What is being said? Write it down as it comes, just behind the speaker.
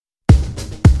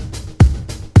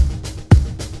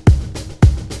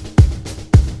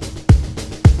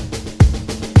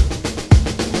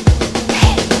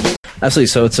Absolutely.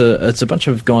 So it's a bunch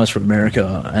of guys from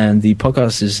America, and the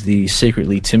podcast is the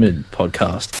Secretly Timid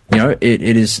podcast. You know, it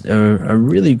is a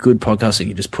really good podcast that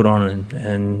you just put on,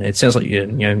 and it sounds like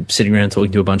you're sitting around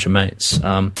talking to a bunch of mates.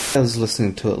 I was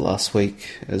listening to it last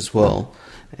week as well,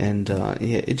 and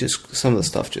it just, some of the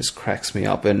stuff just cracks me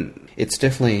up, and it's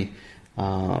definitely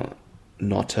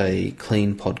not a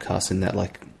clean podcast in that,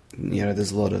 like,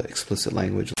 there's a lot of explicit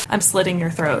language. I'm slitting your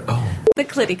throat. Oh. The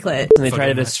clitty clit. And they try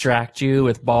to distract you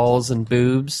with balls and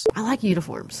boobs. I like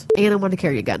uniforms, and I want to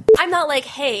carry a gun. I'm not like,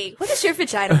 hey, what does your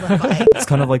vagina look like? It's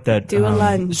kind of like that Do a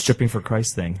lunge. stripping for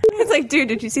Christ thing. It's like, dude,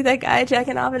 did you see that guy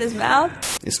jacking off in his mouth?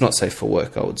 It's not safe for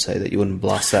work, I would say, that you wouldn't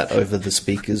blast that over the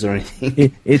speakers or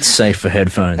anything. It's safe for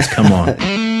headphones. Come on.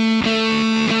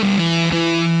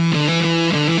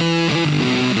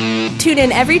 Tune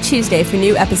in every Tuesday for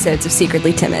new episodes of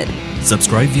Secretly Timid.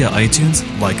 Subscribe via iTunes,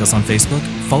 like us on Facebook,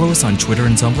 follow us on Twitter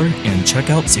and Tumblr, and check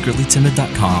out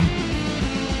secretlytimid.com.